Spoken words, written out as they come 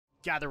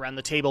Gather around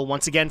the table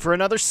once again for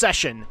another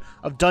session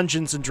of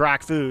Dungeons and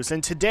Drakfus,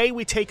 and today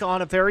we take on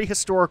a very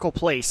historical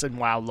place in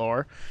WoW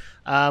lore,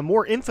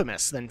 more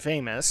infamous than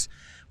famous.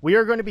 We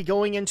are going to be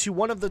going into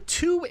one of the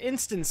two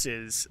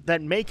instances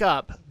that make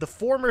up the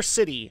former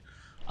city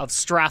of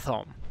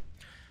Stratholme.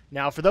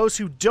 Now, for those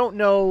who don't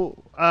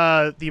know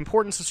the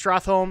importance of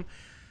Stratholme,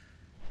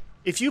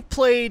 if you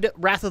played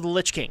Wrath of the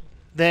Lich King,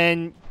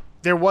 then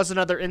there was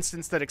another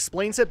instance that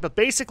explains it, but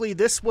basically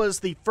this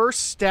was the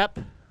first step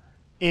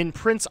in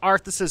Prince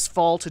Arthas's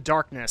fall to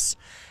darkness,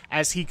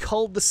 as he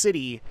culled the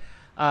city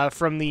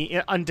from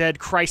the undead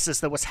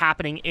crisis that was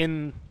happening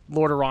in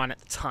Lordaeron at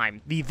the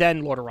time. The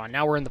then Lordaeron.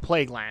 Now we're in the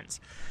Plague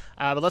Lands.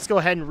 But let's go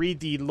ahead and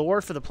read the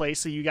lore for the place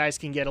so you guys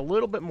can get a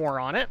little bit more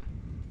on it.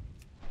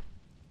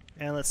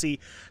 And let's see.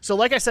 So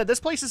like I said,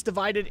 this place is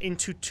divided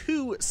into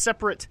two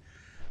separate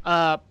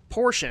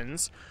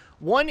portions.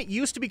 One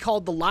used to be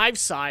called the Live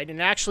Side, and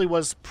it actually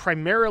was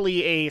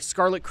primarily a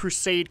Scarlet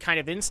Crusade kind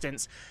of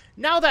instance.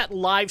 Now that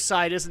Live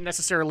Side isn't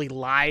necessarily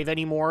live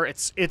anymore.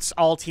 It's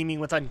all teeming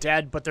with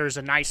undead, but there's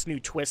a nice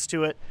new twist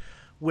to it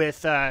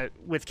with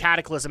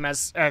Cataclysm,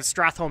 as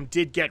Stratholme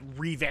did get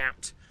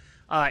revamped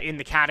in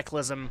the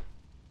Cataclysm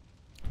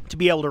to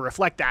be able to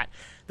reflect that.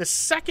 The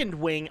second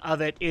wing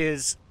of it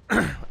is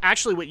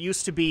actually what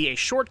used to be a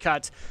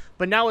shortcut,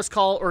 but now is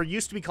called, or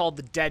used to be called,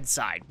 the Dead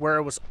Side, where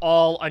it was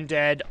all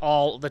undead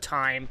all the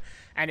time.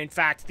 And in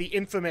fact, the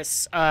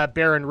infamous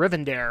Baron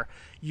Rivendare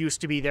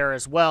used to be there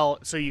as well,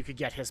 so you could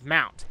get his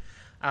mount.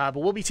 But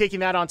we'll be taking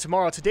that on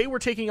tomorrow. Today we're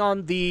taking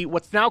on the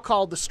what's now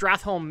called the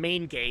Stratholme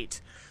Main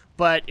Gate,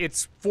 but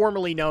it's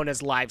formerly known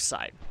as Live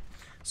Side.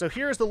 So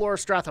here's the lore of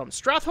Stratholme.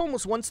 Stratholme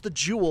was once the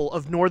jewel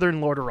of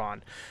northern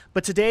Lordaeron,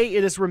 but today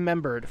it is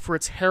remembered for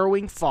its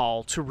harrowing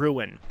fall to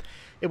ruin.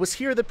 It was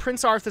here that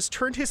Prince Arthas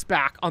turned his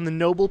back on the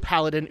noble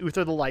paladin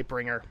Uther the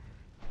Lightbringer,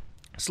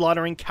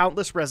 slaughtering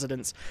countless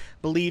residents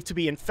believed to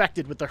be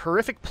infected with the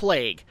horrific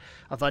plague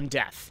of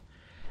undeath.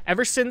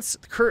 Ever since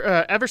cursed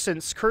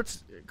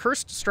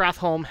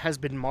Stratholme has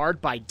been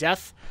marred by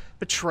death,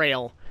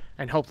 betrayal,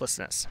 and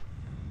hopelessness.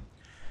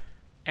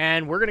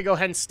 And we're going to go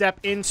ahead and step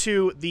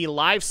into the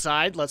live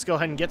side. Let's go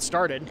ahead and get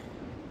started.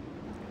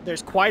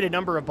 There's quite a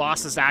number of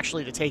bosses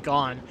actually to take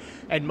on,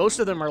 and most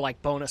of them are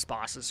like bonus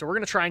bosses. So we're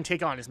going to try and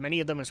take on as many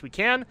of them as we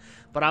can,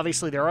 but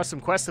obviously there are some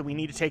quests that we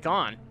need to take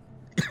on.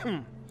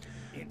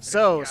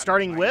 So,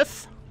 starting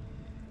with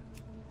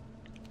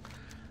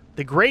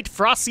the Great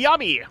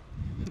Frasiami.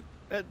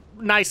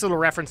 Nice little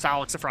reference to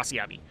Alex of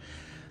Frasiami.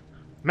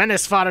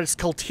 Manasfaris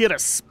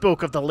Kultiris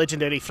spoke of the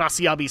legendary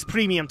Frasiami's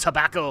premium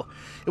tobacco.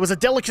 It was a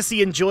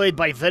delicacy enjoyed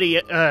by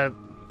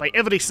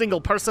every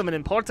single person of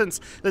importance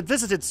that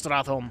visited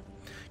Stratholme.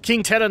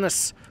 King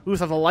Terenus,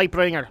 Uther the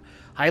Lightbringer,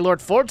 High Lord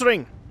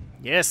Fordring.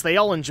 Yes, they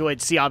all enjoyed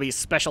Siami's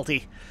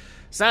specialty.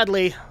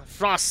 Sadly,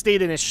 Frost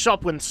stayed in his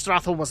shop when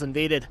Stratholme was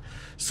invaded,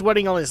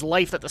 swearing on his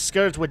life that the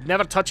scourge would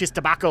never touch his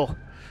tobacco.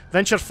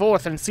 Venture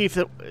forth and see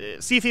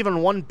if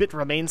even one bit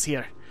remains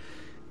here.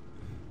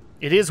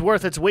 It is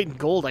worth its weight in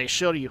gold, I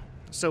assure you.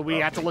 So we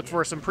have to look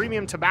for some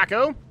premium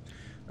tobacco.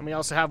 And we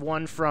also have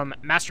one from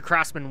Master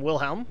Craftsman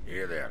Wilhelm.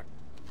 Here there.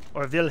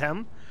 Or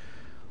Wilhelm.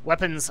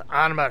 Weapons,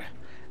 armor.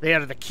 They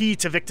are the key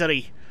to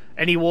victory.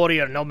 Any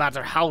warrior, no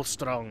matter how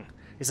strong,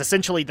 is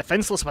essentially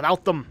defenseless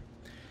without them.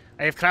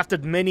 I have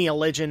crafted many a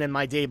legend in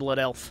my day, Blood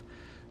Elf.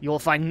 You will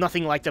find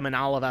nothing like them in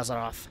all of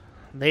Azeroth.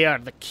 They are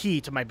the key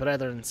to my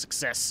brethren's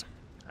success.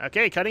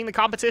 Okay, cutting the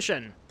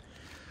competition.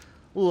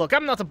 Look,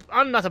 I'm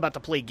not about to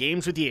play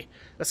games with you.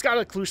 The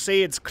Scarlet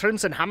Crusade's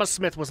Crimson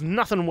Hammersmith was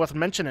nothing worth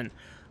mentioning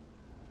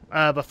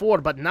before,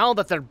 but now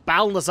that their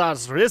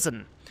Balnazzar's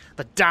risen,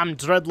 the damned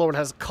Dreadlord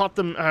has taught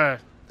them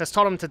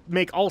to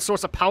make all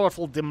sorts of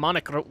powerful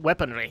demonic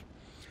weaponry.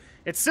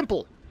 It's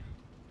simple.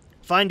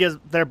 Find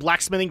their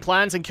blacksmithing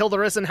plans and kill the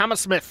risen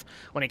Hammersmith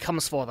when he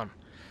comes for them,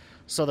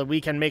 so that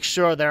we can make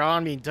sure their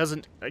army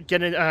doesn't get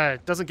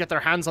their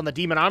hands on the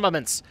demon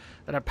armaments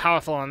that are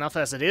powerful enough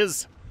as it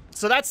is.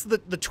 So that's the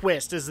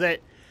twist, is that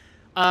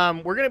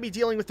we're going to be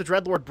dealing with the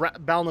Dreadlord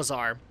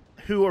Balnazzar,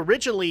 who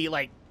originally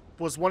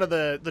was one of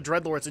the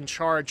Dreadlords in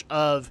charge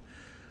of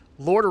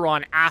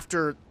Lordaeron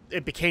after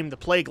it became the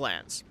Plague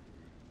Lands.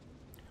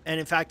 And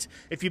in fact,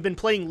 if you've been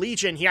playing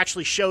Legion, he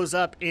actually shows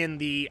up in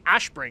the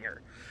Ashbringer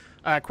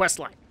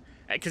questline,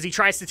 because he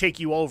tries to take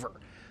you over.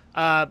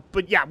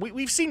 But yeah,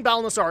 we've seen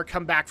Balnazzar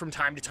come back from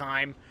time to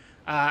time.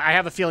 I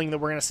have a feeling that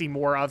we're going to see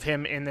more of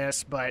him in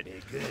this, but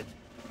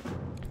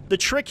the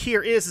trick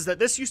here is that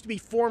this used to be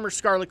former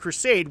Scarlet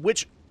Crusade,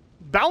 which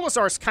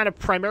Balnazzar is kind of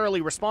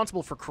primarily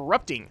responsible for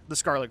corrupting the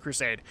Scarlet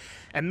Crusade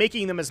and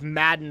making them as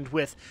maddened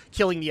with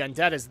killing the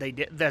undead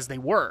as they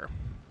were.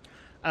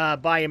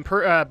 By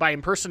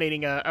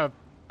impersonating I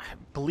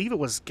believe it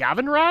was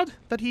Gavinrad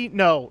that he...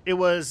 No, it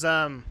was...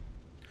 oh,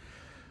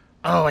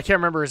 I can't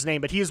remember his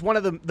name, but he is one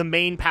of the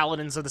main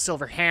paladins of the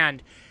Silver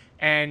Hand,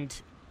 and...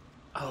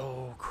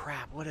 Oh,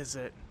 crap, what is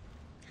it?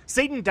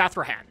 Satan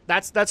Dathrahan.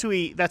 That's who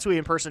he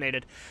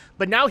impersonated.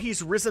 But now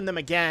he's risen them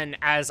again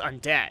as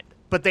undead.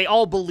 But they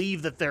all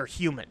believe that they're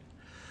human.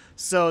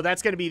 So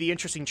that's going to be the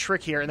interesting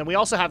trick here. And then we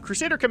also have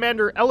Crusader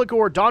Commander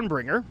Eligor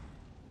Dawnbringer.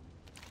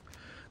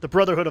 The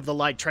Brotherhood of the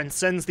Light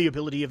transcends the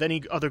ability of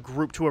any other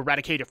group to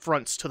eradicate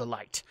affronts to the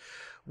light.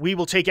 We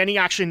will take any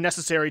action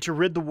necessary to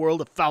rid the world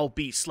of foul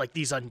beasts like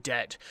these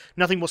undead.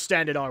 Nothing will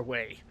stand in our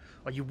way.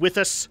 Are you with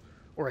us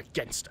or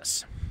against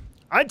us?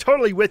 I'm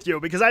totally with you,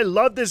 because I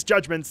love this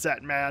judgment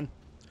set, man.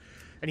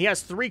 And he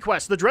has 3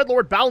 quests. The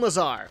Dreadlord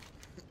Balnazzar.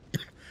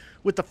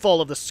 With the fall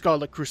of the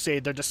Scarlet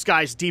Crusade, their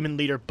disguised demon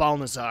leader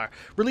Balnazzar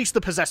released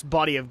the possessed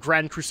body of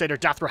Grand Crusader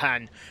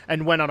Dathrahan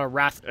and went on a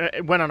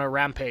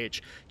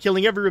rampage,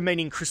 killing every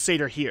remaining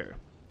Crusader here.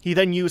 He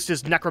then used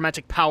his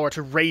necromantic power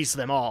to raise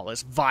them all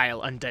as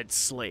vile undead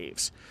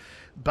slaves.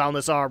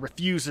 Balnazzar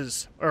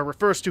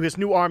refers to his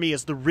new army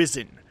as the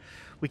Risen.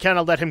 We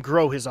cannot let him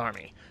grow his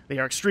army. They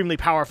are extremely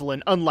powerful,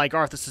 and unlike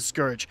Arthas'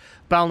 Scourge,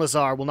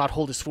 Balnazzar will not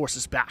hold his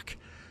forces back.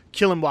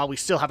 Kill him while we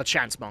still have a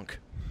chance, monk.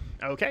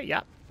 Okay,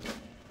 yeah.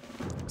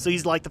 So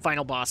he's like the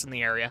final boss in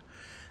the area.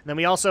 And then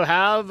we also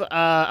have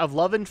Of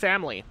Love and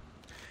Family.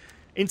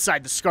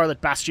 Inside the Scarlet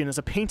Bastion is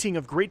a painting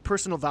of great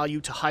personal value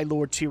to High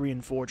Lord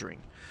Tyrion Fordring.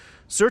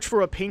 Search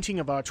for a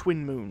painting of our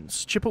twin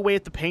moons. Chip away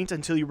at the paint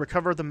until you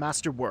recover the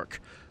masterwork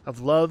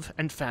of love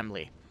and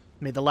family.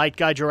 May the light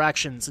guide your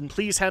actions, and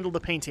please handle the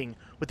painting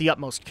with the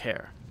utmost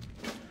care.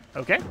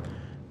 Okay.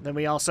 Then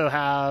we also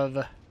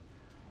have,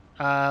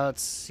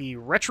 let's see,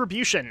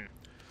 Retribution.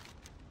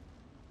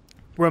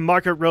 Where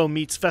Market Row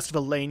meets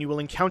Festival Lane, you will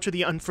encounter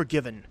the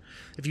Unforgiven.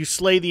 If you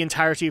slay the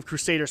entirety of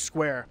Crusader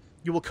Square,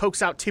 you will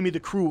coax out Timmy the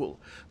Cruel.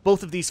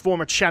 Both of these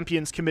former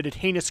champions committed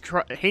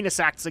heinous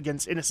acts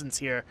against innocents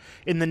here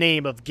in the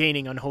name of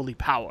gaining unholy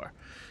power.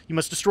 You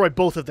must destroy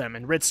both of them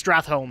and rid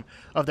Stratholme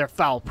of their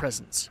foul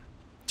presence.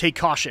 Take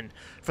caution,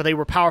 for they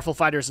were powerful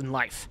fighters in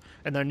life,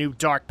 and their new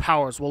dark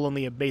powers will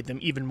only have made them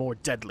even more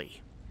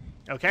deadly.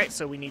 Okay,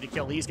 so we need to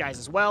kill these guys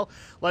as well.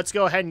 Let's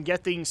go ahead and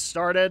get things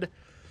started.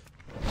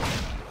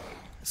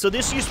 So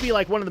this used to be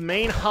like one of the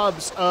main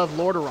hubs of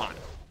Lordaeron.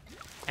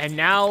 And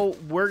now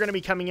we're going to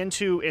be coming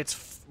into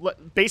its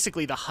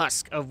basically the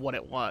husk of what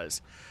it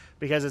was.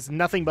 Because it's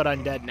nothing but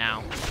undead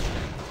now.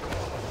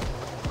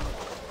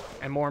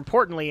 And more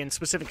importantly, in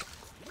specific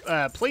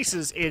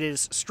places, it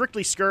is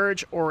strictly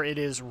Scourge or it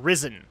is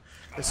Risen.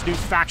 This new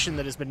faction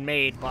that has been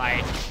made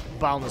by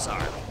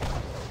Balnazzar.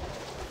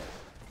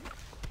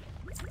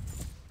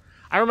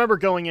 I remember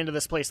going into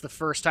this place the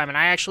first time, and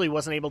I actually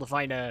wasn't able to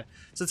find a...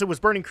 Since it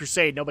was Burning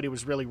Crusade, nobody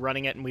was really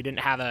running it, and we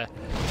didn't have an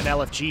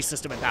LFG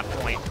system at that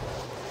point.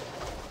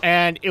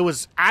 And it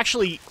was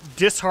actually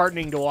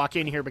disheartening to walk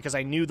in here because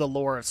I knew the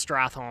lore of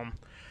Stratholme.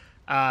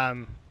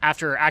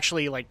 After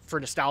actually, like, for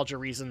nostalgia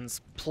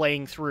reasons,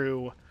 playing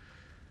through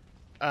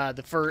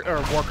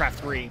Warcraft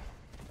 3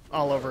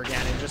 all over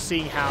again, and just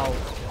seeing how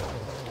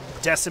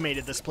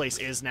decimated this place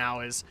is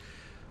now is...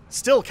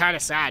 still kind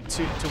of sad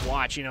to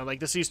watch, you know, like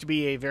this used to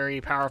be a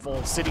very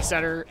powerful city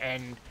center,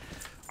 and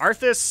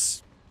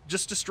Arthas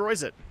just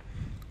destroys it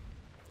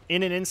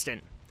in an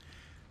instant.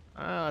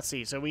 Let's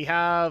see, so we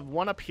have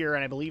one up here,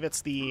 and I believe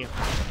it's the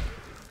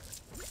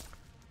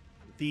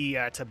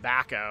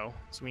tobacco,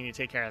 so we need to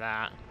take care of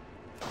that.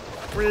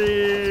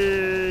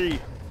 Whee!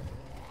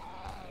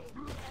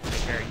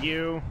 Take care of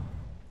you.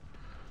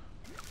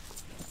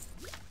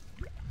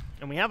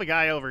 And we have a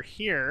guy over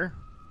here.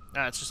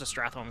 It's just a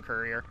Stratholme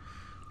courier.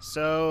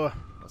 So,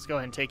 let's go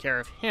ahead and take care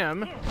of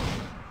him.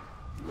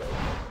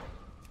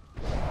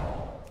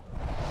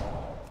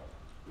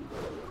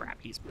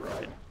 Crap, he's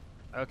broken.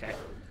 Okay.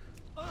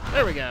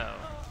 There we go.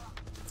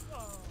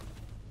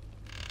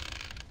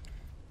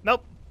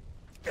 Nope.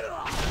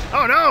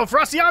 Oh no,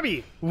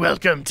 Frostyabi!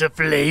 Welcome to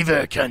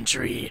Flavor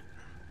Country.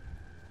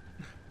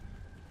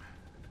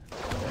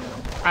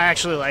 I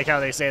actually like how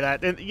they say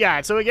that.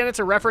 Yeah, so again, it's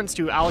a reference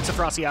to Alex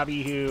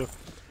Afrasiabi, who...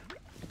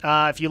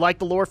 if you like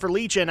the lore for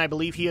Legion, I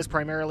believe he is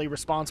primarily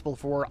responsible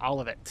for all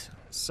of it.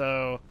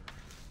 So,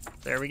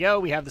 there we go.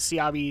 We have the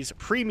Siabi's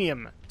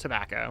premium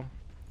tobacco.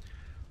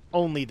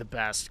 Only the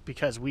best,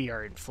 because we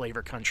are in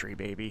Flavor Country,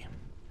 baby.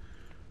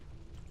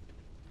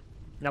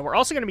 Now, we're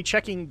also going to be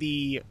checking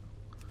the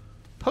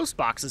post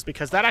boxes,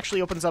 because that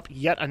actually opens up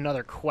yet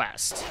another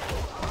quest.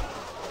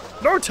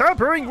 No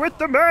tampering with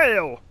the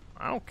mail!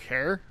 I don't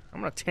care.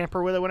 I'm going to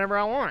tamper with it whenever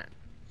I want.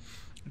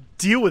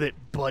 Deal with it,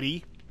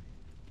 buddy.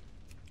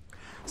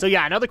 So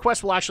yeah, another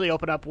quest will actually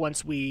open up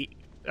once we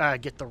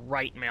get the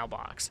right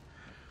mailbox.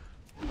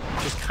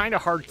 Which is kind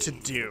of hard to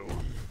do,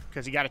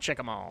 because you got to check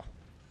them all.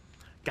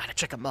 Gotta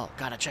check them all,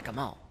 gotta check them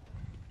all.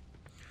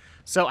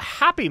 So,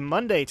 happy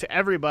Monday to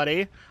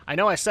everybody. I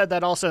know I said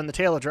that also in the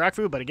Tale of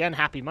Drakfu, but again,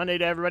 happy Monday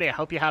to everybody. I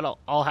hope you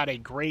all had a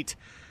great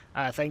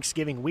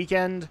Thanksgiving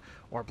weekend,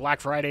 or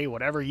Black Friday,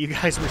 whatever you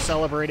guys were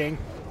celebrating.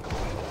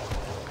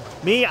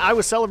 Me, I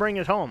was celebrating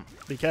at home,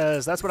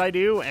 because that's what I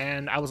do,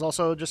 and I was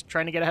also just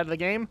trying to get ahead of the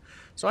game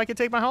so I could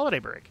take my holiday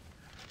break.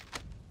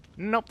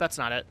 Nope, that's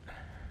not it.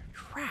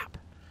 Crap.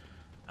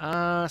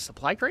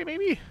 Supply crate,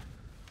 maybe?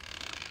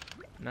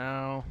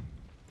 No.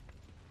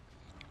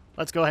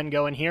 Let's go ahead and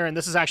go in here, and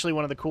this is actually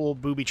one of the cool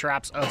booby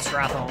traps of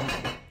Stratholme.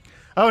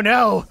 Oh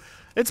no!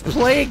 It's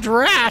plagued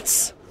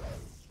rats!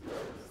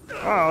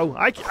 Oh,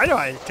 I know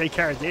how to take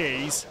care of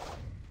these.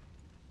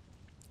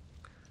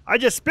 I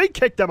just speed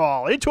kicked them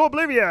all into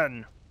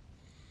oblivion!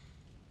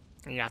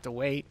 And you have to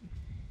wait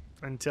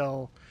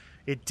until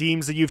it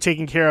deems that you've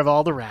taken care of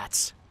all the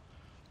rats.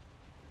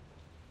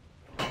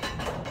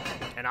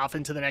 And off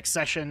into the next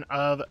session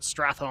of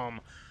Stratholme,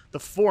 the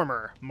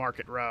former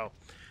Market Row.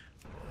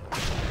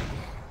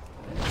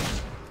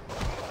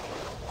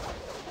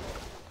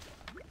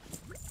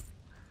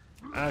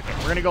 Okay,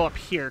 we're going to go up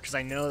here because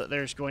I know that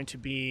there's going to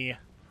be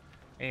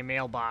a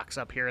mailbox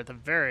up here at the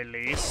very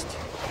least.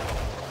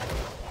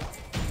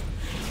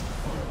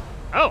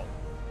 Oh!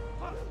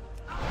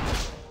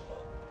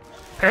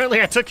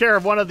 Apparently I took care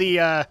of one of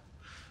the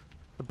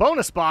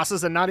bonus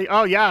bosses and not...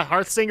 Oh, yeah,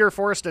 Hearthsinger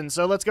Forston.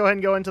 So let's go ahead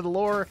and go into the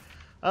lore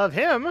of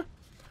him.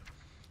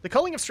 The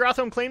culling of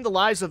Stratholme claimed the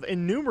lives of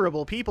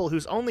innumerable people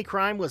whose only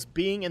crime was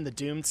being in the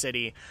doomed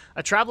city.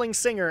 A traveling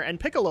singer and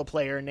piccolo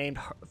player named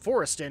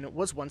Forston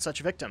was one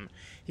such victim.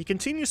 He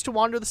continues to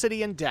wander the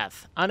city in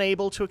death,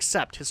 unable to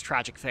accept his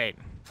tragic fate.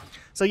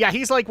 So yeah,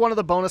 he's like one of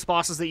the bonus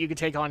bosses that you can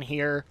take on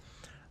here.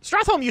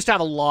 Stratholme used to have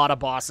a lot of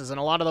bosses, and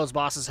a lot of those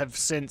bosses have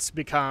since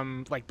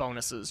become like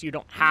bonuses. You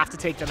don't have to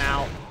take them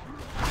out,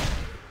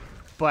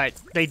 but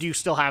they do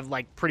still have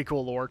like pretty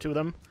cool lore to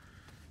them.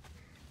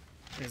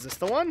 Is this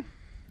the one?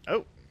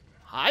 Oh.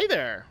 Hi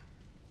there.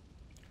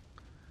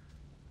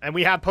 And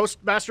we have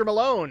Postmaster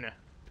Malone.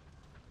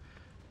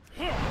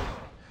 Whee!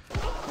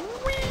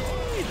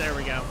 There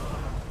we go.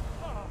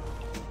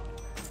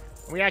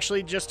 We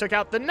actually just took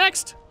out the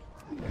next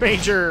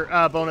major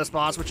bonus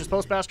boss, which is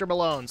Postmaster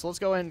Malone. So let's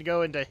go ahead and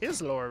go into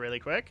his lore really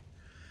quick.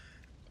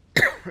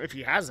 If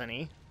he has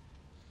any.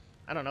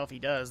 I don't know if he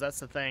does.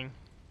 That's the thing.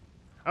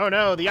 Oh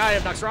no, the Eye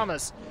of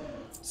Naxxramas.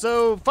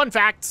 So, fun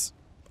facts.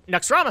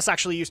 Naxxramas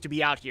actually used to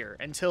be out here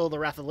until the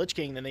Wrath of the Lich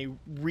King, then they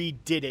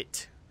redid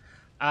it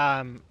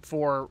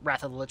for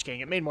Wrath of the Lich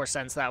King. It made more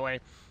sense that way.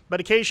 But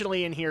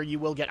occasionally in here you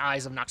will get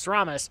Eyes of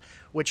Naxxramas,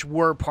 which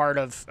were part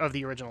of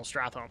the original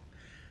Stratholme.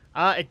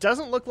 It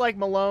doesn't look like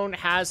Malone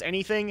has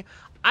anything.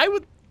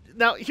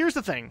 Now, here's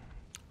the thing.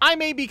 I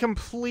may be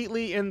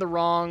completely in the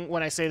wrong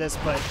when I say this,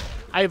 but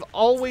I've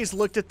always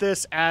looked at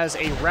this as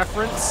a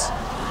reference.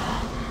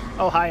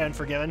 Oh, hi,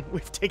 Unforgiven.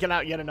 We've taken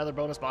out yet another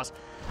bonus boss.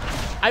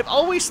 I've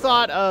always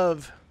thought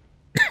of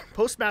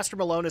Postmaster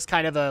Malone as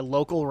kind of a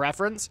local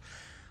reference.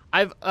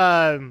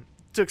 To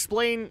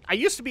explain, I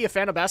used to be a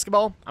fan of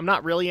basketball. I'm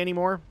not really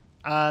anymore,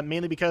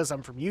 mainly because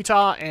I'm from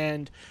Utah,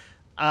 and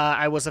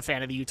I was a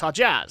fan of the Utah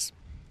Jazz,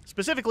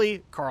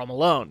 specifically Karl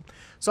Malone.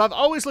 So I've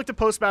always looked at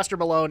Postmaster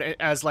Malone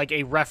as like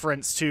a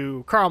reference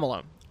to Karl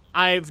Malone.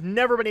 I've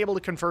never been able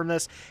to confirm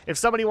this. If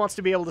somebody wants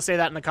to be able to say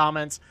that in the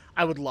comments,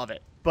 I would love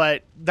it.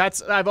 But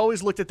I've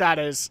always looked at that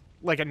as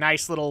like a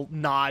nice little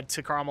nod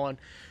to Karl Malone.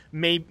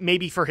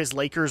 Maybe for his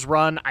Lakers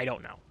run, I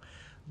don't know.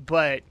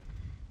 But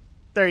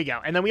there you go.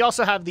 And then we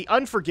also have the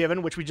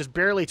Unforgiven, which we just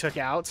barely took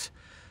out.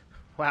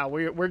 Wow,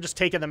 we're just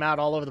taking them out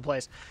all over the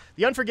place.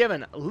 The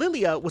Unforgiven.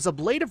 Lilia was a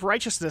blade of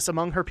righteousness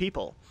among her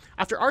people.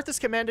 After Arthas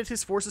commanded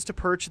his forces to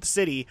purge the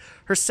city,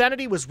 her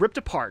sanity was ripped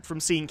apart from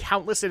seeing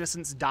countless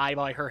innocents die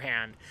by her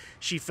hand.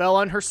 She fell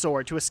on her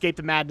sword to escape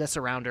the madness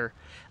around her,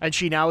 and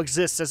she now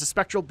exists as a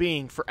spectral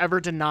being forever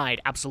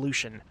denied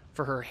absolution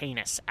for her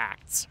heinous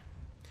acts.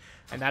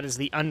 And that is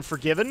the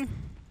Unforgiven,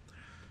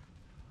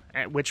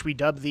 at which we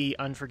dub the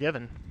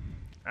Unforgiven.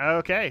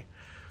 Okay,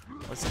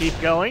 let's keep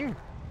going.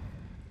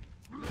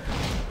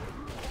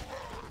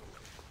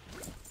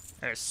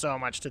 There's so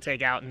much to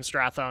take out in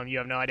Stratholme, you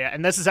have no idea.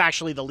 And this is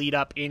actually the lead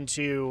up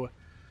into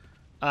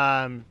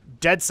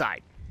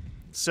Deadside.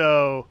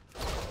 So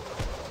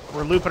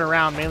we're looping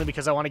around mainly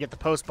because I want to get the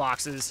post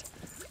boxes.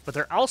 But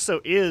there also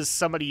is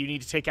somebody you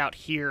need to take out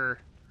here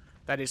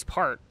that is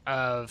part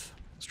of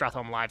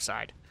Stratholme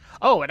Liveside.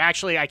 Oh, and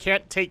actually I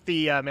can't take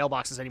the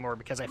mailboxes anymore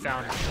because I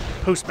found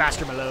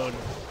Postmaster Malone.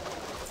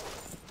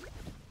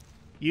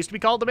 Used to be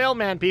called the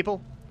Mailman,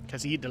 people,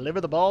 because he'd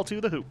deliver the ball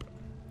to the hoop.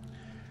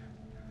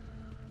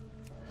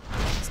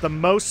 It's the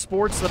most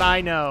sports that I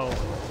know.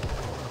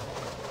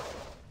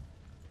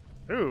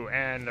 Ooh,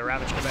 and the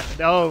Ravaged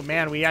Cadaver. Oh,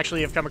 man, we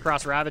actually have come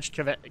across Ravaged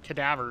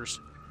Cadavers.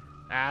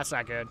 That's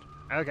not good.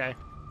 Okay.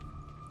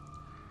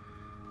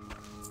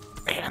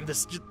 Man,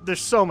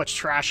 there's so much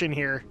trash in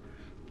here.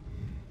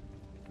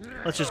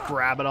 Let's just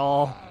grab it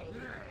all.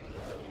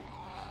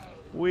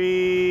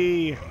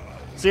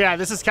 So yeah,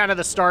 this is kind of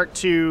the start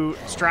to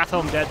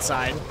Stratholme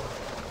Deadside.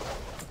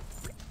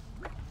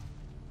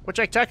 Which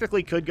I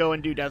technically could go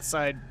and do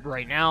Deathside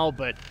right now,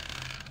 but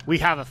we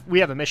have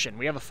a mission.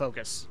 We have a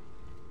focus.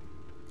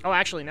 Oh,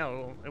 actually,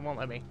 no. It won't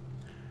let me.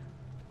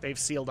 They've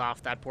sealed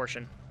off that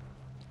portion.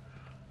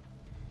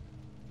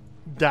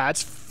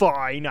 That's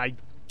fine, I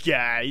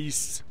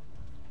guess.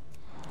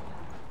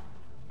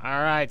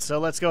 Alright, so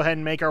let's go ahead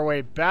and make our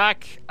way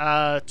back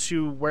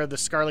to where the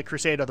Scarlet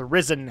Crusade, or the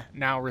Risen,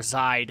 now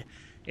reside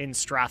in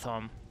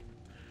Stratholme.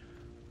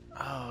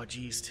 Oh,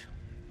 jeez.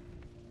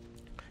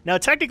 Now,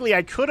 technically,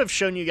 I could have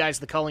shown you guys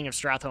the culling of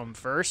Stratholme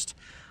first.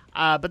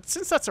 But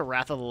since that's a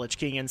Wrath of the Lich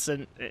King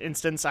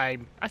instance, I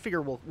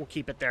figure we'll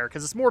keep it there,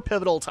 because it's more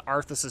pivotal to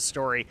Arthas'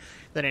 story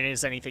than it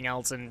is anything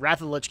else, and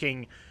Wrath of the Lich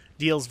King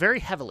deals very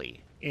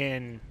heavily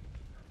in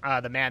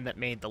the man that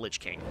made the Lich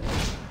King.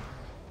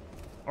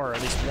 Or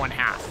at least one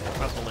half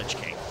of the Lich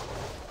King.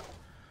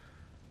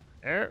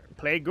 There,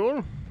 Plague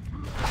Ghoul.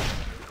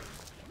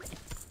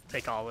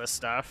 Take all this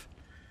stuff.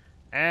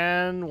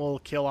 And we'll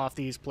kill off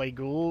these Plague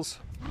Ghouls.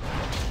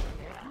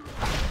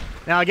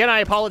 Now, again, I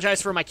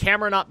apologize for my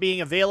camera not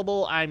being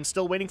available. I'm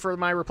still waiting for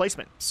my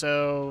replacement,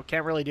 so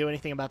can't really do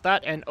anything about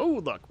that. And,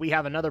 oh, look, we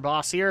have another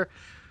boss here,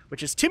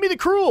 which is Timmy the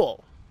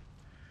Cruel.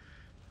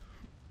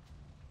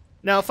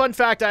 Now, fun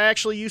fact, I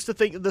actually used to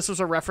think that this was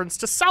a reference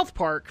to South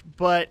Park,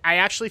 but I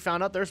actually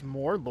found out there's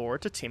more lore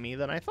to Timmy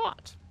than I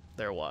thought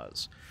there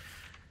was.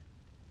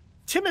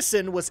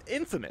 Timicin was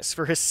infamous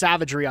for his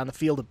savagery on the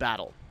field of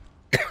battle.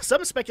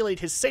 Some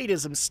speculate his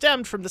sadism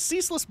stemmed from the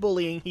ceaseless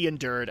bullying he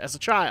endured as a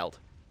child.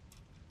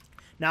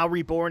 Now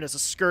reborn as a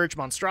scourge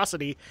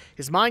monstrosity,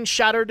 his mind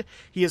shattered,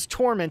 he is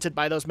tormented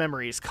by those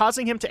memories,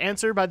 causing him to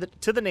answer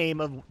to the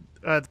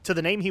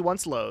name he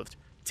once loathed,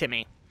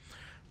 Timmy.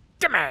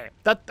 Timmy!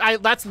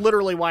 That's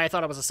literally why I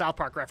thought it was a South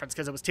Park reference,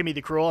 because it was Timmy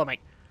the Cruel. I'm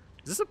like,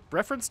 is this a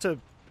reference to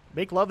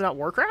Make Love Not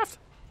Warcraft?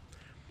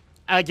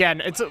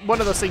 Again, it's one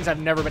of those things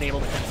I've never been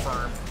able to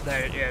confirm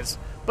that it is.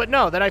 But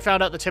no, then I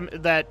found out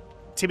that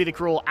Timmy the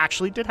Cruel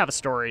actually did have a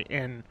story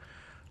in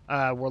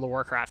World of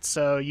Warcraft.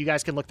 So you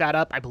guys can look that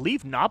up. I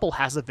believe Nobble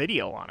has a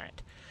video on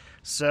it.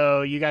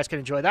 So you guys can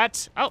enjoy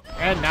that. Oh,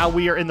 and now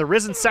we are in the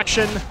Risen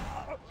section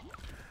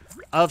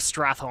of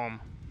Stratholme.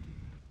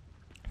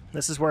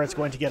 This is where it's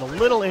going to get a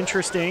little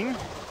interesting.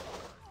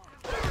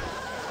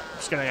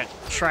 Just going to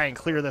try and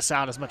clear this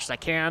out as much as I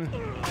can.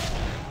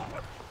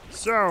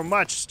 So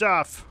much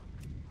stuff.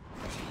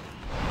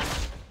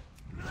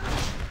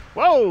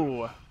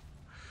 Whoa!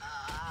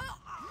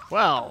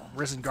 Well,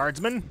 Risen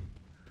Guardsman,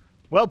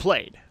 well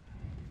played.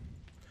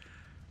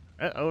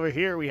 Over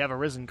here we have a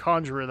Risen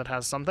Conjurer that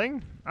has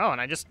something. Oh, and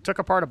I just took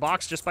apart a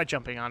box just by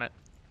jumping on it.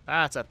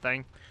 That's that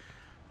thing.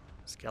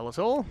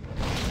 Skeletal.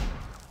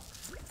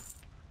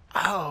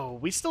 Oh,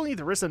 we still need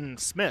the Risen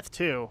Smith,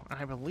 too.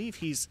 I believe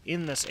he's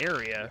in this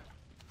area.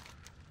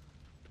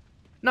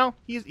 No,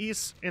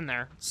 he's in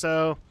there.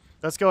 So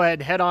let's go ahead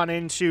and head on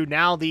into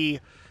now the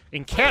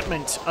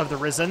encampment of the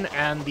Risen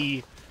and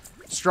the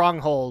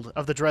stronghold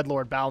of the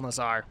Dreadlord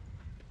Balnazzar.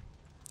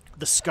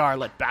 The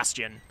Scarlet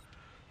Bastion.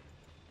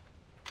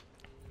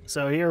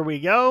 So here we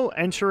go,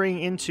 entering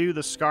into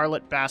the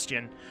Scarlet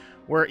Bastion,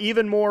 where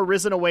even more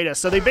Risen await us.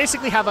 So they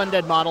basically have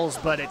undead models,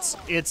 but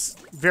it's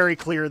very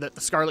clear that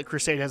the Scarlet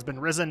Crusade has been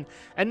risen,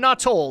 and not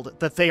told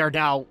that they are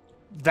now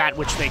that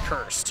which they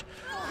cursed.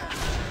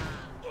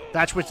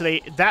 That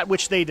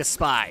which they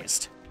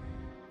despised.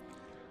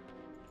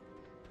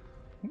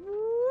 Whee!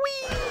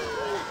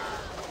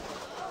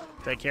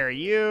 Take care of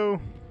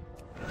you.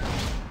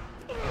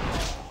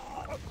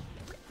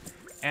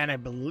 And I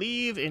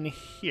believe in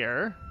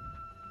here.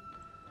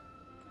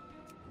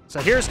 So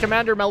here's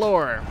Commander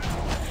Malor,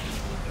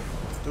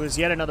 who is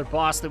yet another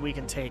boss that we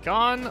can take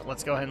on.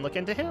 Let's go ahead and look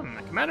into him.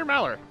 Commander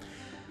Malor.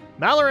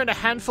 Malor and a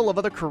handful of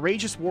other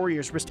courageous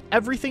warriors risked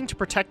everything to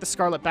protect the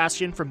Scarlet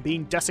Bastion from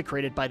being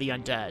desecrated by the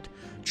undead.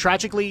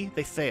 Tragically,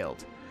 they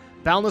failed.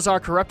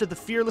 Balnazzar corrupted the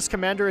fearless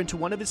commander into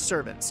one of his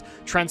servants,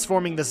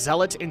 transforming the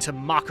zealot into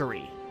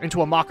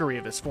a mockery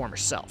of his former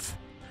self.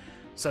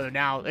 So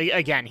now,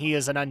 again, he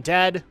is an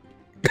undead,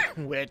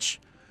 which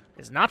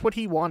is not what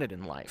he wanted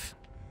in life.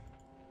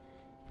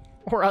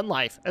 Or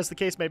unlife, as the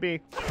case may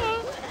be.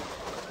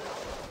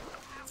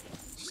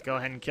 Just go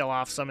ahead and kill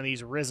off some of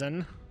these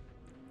Risen.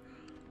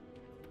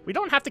 We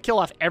don't have to kill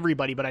off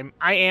everybody, but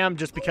I am,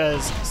 just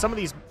because some of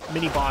these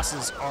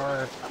mini-bosses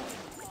are...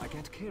 I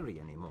can't carry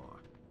anymore.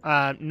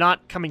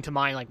 Not coming to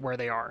mind, like, where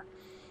they are.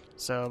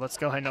 So let's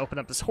go ahead and open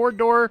up this horde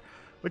door,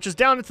 which is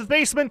down into the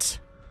basement,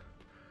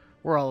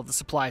 where all of the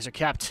supplies are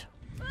kept.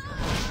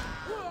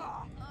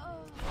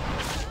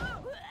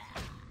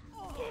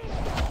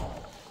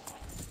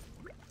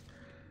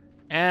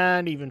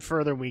 And even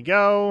further we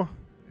go.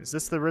 Is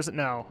this the Risen?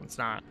 No, it's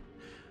not.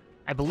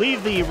 I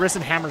believe the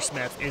Risen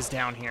Hammersmith is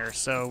down here,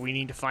 so we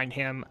need to find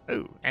him.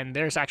 Oh, and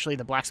there's actually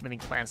the blacksmithing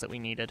plans that we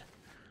needed.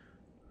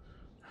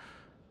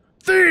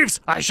 Thieves!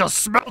 I shall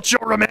smelt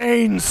your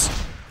remains!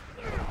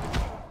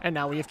 And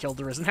now we have killed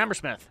the Risen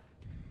Hammersmith.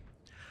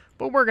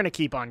 But we're going to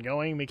keep on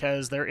going,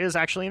 because there is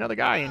actually another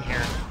guy in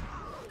here.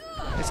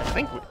 At least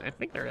I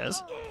think there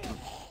is.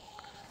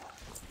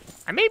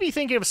 I may be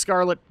thinking of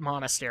Scarlet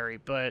Monastery,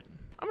 but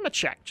I'm going to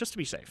check, just to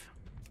be safe.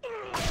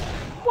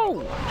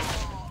 Whoa!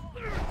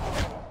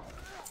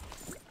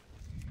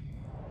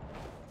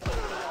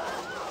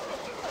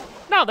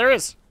 No, there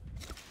is.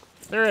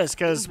 There is,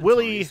 because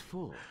Willie...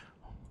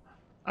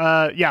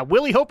 yeah,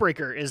 Willie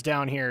Hopebreaker is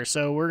down here,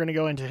 so we're going to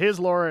go into his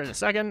lore in a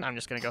second. I'm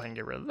just going to go ahead and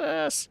get rid of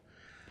this.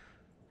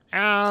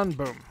 And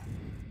boom.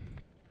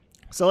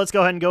 So let's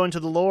go ahead and go into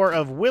the lore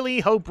of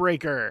Willie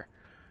Hopebreaker.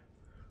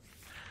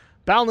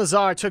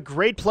 Balnazzar took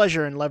great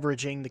pleasure in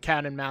leveraging the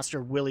Cannon Master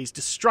Willie's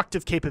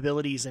destructive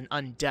capabilities in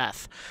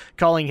undeath,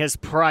 calling his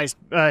prized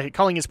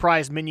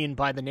minion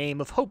by the name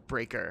of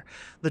Hopebreaker.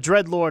 The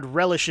Dreadlord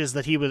relishes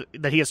that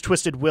he has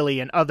twisted Willie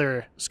and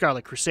other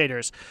Scarlet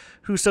Crusaders,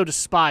 who so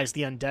despise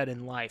the undead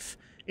in life,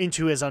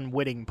 into his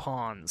unwitting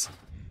pawns.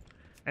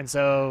 And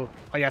so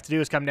all you have to do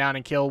is come down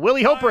and kill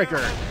Willie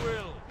Hopebreaker.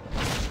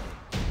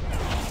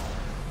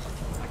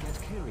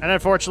 And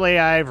unfortunately,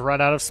 I've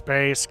run out of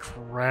space.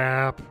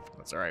 Crap.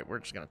 That's alright, we're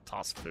just gonna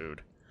toss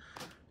food.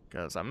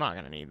 Because I'm not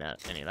gonna need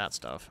any of that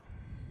stuff.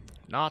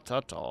 Not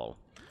at all.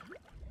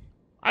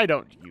 I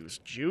don't use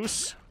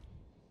juice.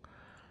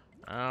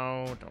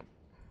 Oh, don't.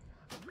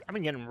 I've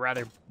been getting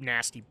rather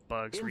nasty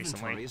bugs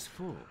recently.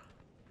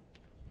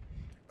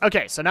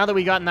 Okay, so now that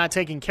we've gotten that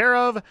taken care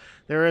of,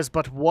 there is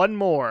but one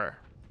more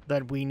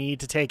that we need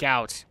to take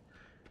out.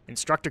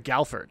 Instructor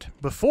Galford,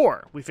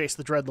 before we face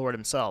the Dreadlord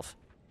himself.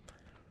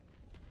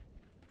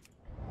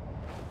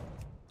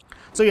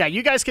 So yeah,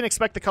 you guys can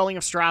expect the culling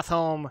of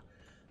Stratholme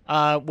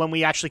when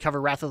we actually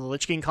cover Wrath of the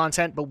Lich King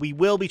content, but we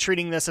will be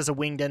treating this as a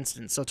winged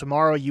instance. So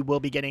tomorrow you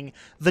will be getting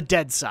the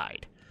dead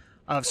side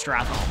of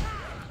Stratholme.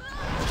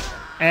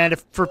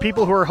 And for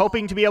people who are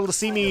hoping to be able to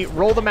see me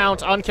roll the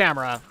mount on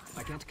camera,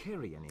 I can't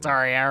carry anymore.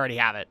 Sorry, I already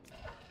have it.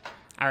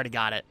 I already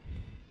got it.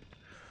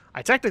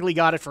 I technically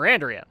got it for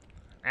Andrea,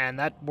 and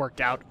that worked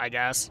out, I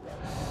guess.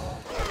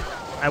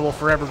 I will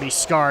forever be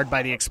scarred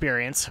by the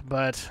experience,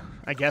 but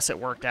I guess it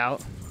worked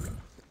out.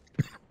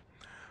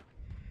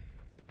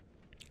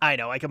 I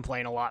know, I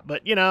complain a lot,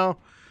 but, you know,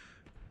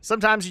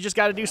 sometimes you just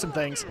gotta do some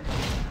things.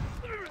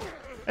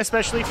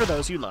 Especially for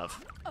those you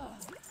love.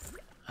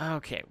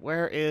 Okay,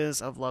 where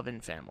is Of Love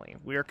and Family?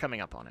 We're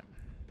coming up on it.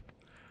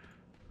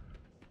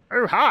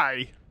 Oh,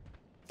 hi!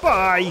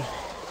 Bye!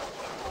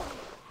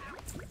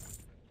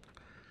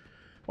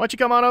 Why don't you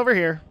come on over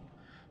here?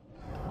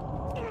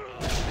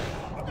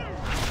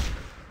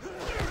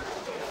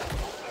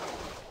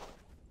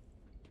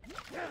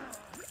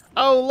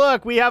 Oh,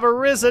 look, we have a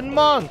risen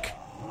monk!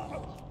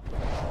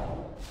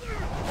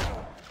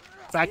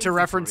 Back to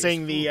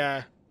referencing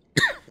the,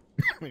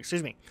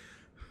 excuse me.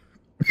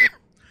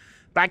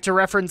 Back to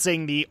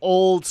referencing the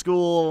old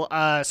school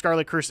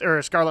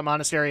Scarlet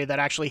Monastery that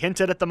actually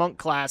hinted at the monk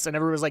class, and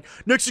everyone was like,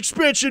 next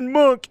expansion,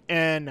 monk!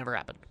 And never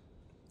happened.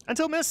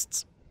 Until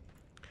Mists.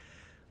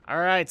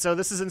 Alright, so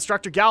this is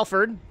Instructor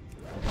Galford.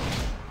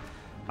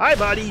 Hi,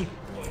 buddy!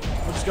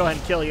 We'll just go ahead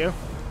and kill you.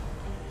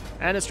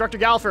 And Instructor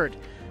Galford.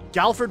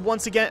 Galford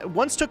once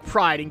took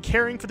pride in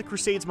caring for the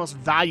Crusade's most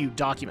valued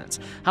documents.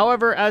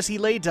 However, as he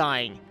lay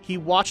dying, he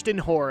watched in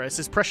horror as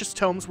his precious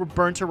tomes were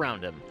burnt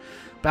around him.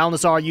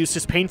 Balnazzar used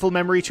his painful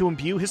memory to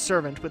imbue his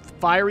servant with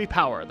fiery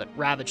power that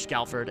ravaged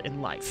Galford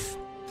in life.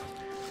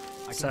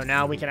 So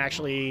now we can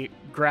actually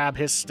grab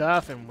his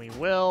stuff, and we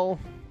will.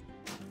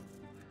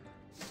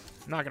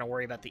 I'm not going to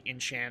worry about the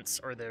enchants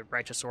or the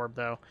righteous orb,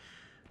 though.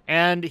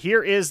 And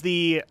here is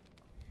the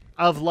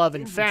Of Love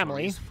and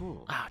Family.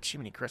 Ah,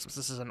 Jiminy Christmas.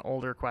 This is an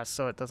older quest,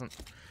 so it doesn't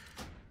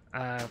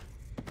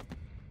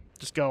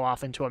just go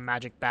off into a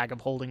magic bag of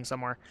holding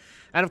somewhere.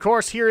 And of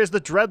course, here is the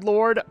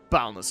Dreadlord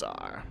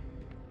Balnazzar.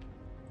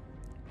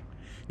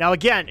 Now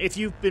again, if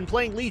you've been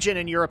playing Legion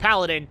and you're a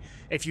paladin,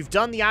 if you've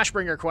done the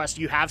Ashbringer quest,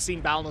 you have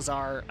seen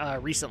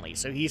Balnazzar recently.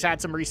 So he's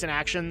had some recent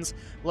actions.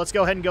 Let's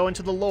go ahead and go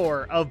into the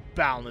lore of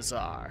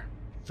Balnazzar,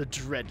 the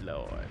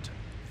Dreadlord.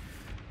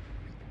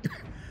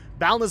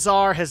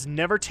 Balnazzar has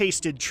never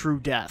tasted true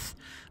death,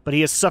 but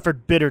he has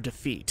suffered bitter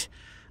defeat.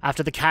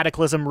 After the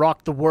cataclysm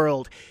rocked the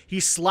world, he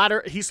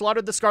slaughtered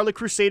the Scarlet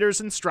Crusaders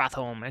in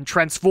Stratholme and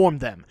transformed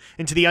them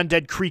into the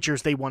undead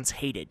creatures they once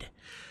hated.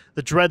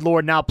 The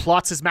Dreadlord now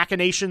plots his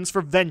machinations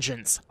for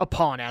vengeance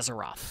upon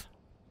Azeroth.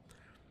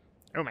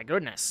 Oh my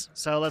goodness.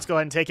 So let's go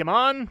ahead and take him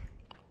on.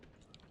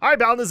 Hi,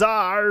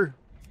 Balnazzar!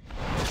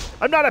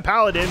 I'm not a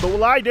paladin, but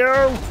will I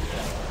do?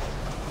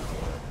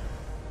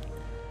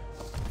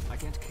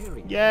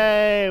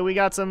 Yay, we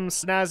got some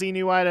snazzy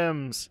new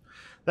items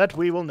that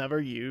we will never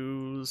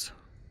use.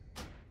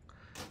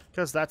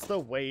 Because that's the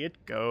way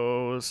it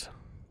goes.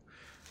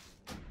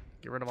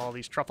 Get rid of all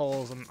these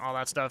truffles and all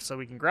that stuff so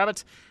we can grab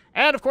it.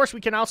 And, of course,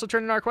 we can also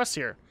turn in our quests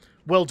here.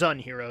 Well done,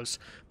 heroes.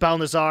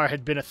 Balnazzar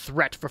had been a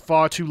threat for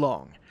far too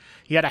long.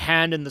 He had a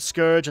hand in the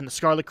Scourge and the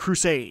Scarlet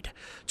Crusade,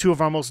 two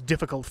of our most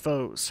difficult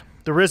foes.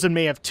 The Risen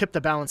may have tipped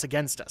the balance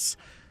against us.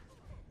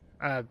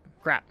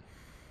 Crap.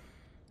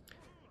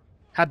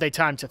 Had they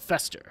time to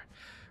fester.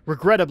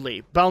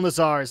 Regrettably,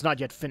 Balnazzar is not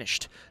yet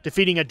finished.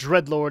 Defeating a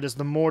Dreadlord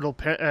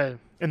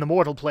in the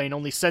mortal plane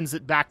only sends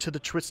it back to the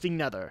twisting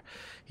nether.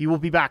 He will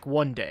be back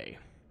one day.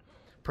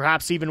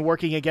 Perhaps even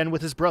working again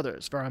with his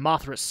brothers,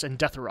 Varamothras and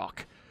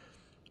Deathrok.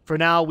 For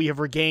now, we have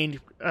regained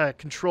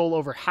control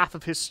over half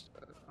of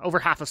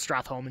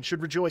Stratholme and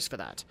should rejoice for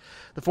that.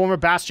 The former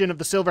bastion of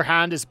the Silver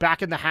Hand is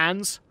back in the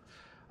hands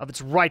of its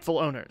rightful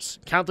owners.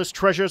 Countless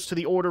treasures to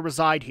the Order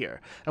reside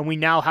here, and we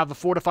now have a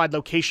fortified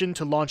location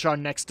to launch our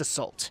next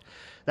assault.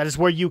 That is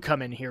where you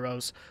come in,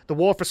 heroes. The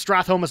war for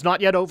Stratholme is not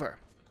yet over.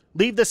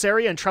 Leave this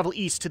area and travel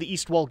east to the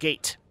East Wall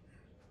Gate.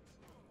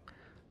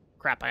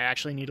 Crap, I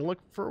actually need to look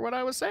for what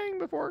I was saying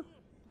before.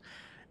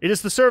 It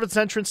is the servants'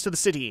 entrance to the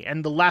city,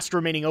 and the last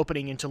remaining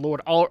opening into Lord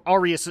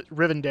Arius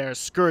Rivendare's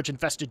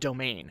scourge-infested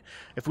domain.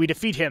 If we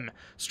defeat him,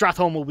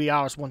 Stratholme will be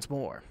ours once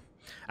more.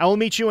 I will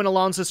meet you in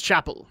Alonza's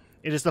chapel.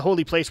 It is the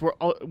holy place where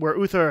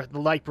Uther the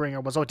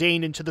Lightbringer was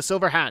ordained into the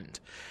Silver Hand.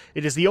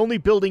 It is the only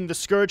building the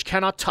Scourge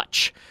cannot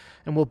touch,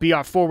 and will be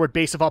our forward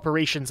base of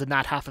operations in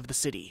that half of the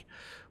city.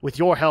 With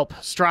your help,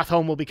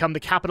 Stratholme will become the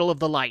capital of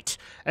the light,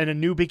 and a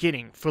new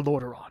beginning for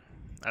Lordaeron.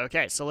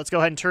 Okay, so let's go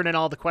ahead and turn in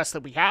all the quests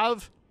that we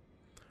have.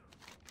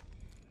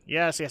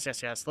 Yes.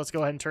 Let's go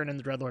ahead and turn in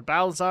the Dreadlord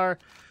Balnazzar.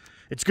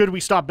 It's good we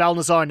stop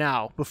Balnazzar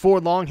now. Before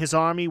long, his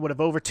army would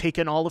have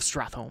overtaken all of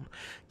Stratholme,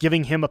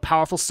 giving him a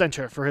powerful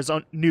center for his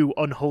new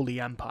unholy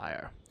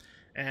empire.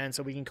 And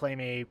so we can claim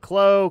a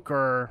cloak,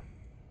 or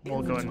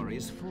we'll go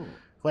and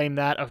claim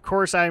that. Of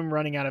course, I'm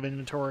running out of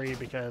inventory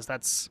because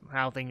that's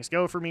how things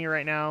go for me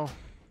right now.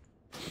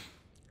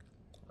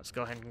 Let's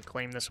go ahead and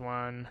claim this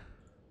one.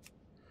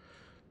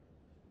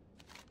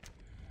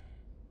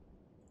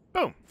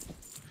 Boom.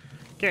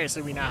 Okay,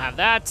 so we now have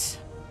that.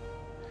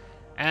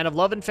 And of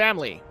love and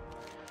family.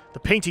 The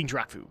painting,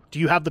 Drakfu. Do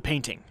you have the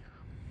painting?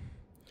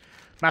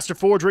 Master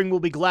Fordring will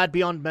be glad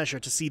beyond measure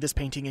to see this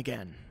painting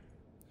again.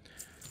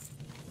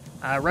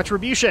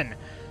 Retribution.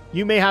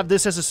 You may have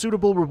this as a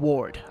suitable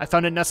reward. I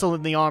found it nestled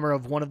in the armor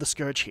of one of the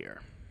Scourge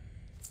here.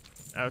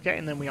 Okay,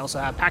 and then we also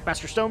have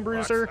Packmaster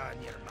Stonebruiser.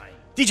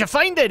 Did you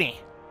find any?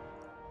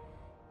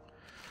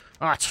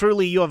 Ah,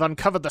 truly you have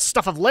uncovered the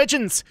stuff of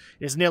legends.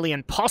 It is nearly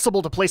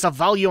impossible to place a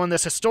value on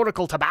this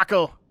historical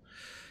tobacco.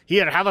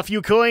 Here, have a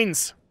few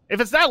coins.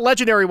 If it's that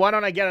legendary, why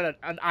don't I get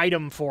an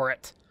item for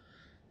it?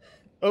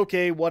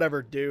 Okay,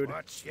 whatever, dude.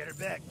 Watch, get her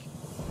back.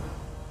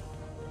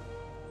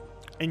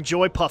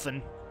 Enjoy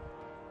puffin'.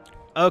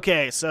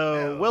 Okay,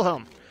 so,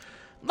 Wilhelm.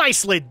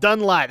 Nicely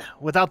done, lad.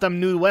 Without them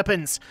new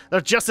weapons,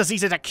 they're just as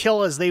easy to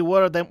kill as they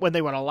were when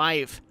they were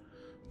alive.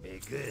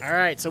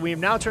 Alright, so we have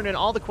now turned in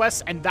all the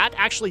quests, and that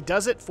actually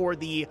does it for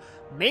the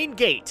main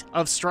gate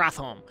of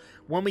Stratholme.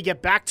 When we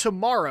get back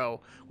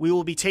tomorrow, we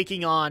will be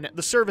taking on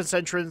the servants'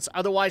 entrance,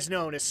 otherwise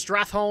known as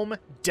Stratholme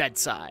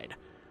Deadside.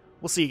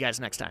 We'll see you guys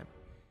next time.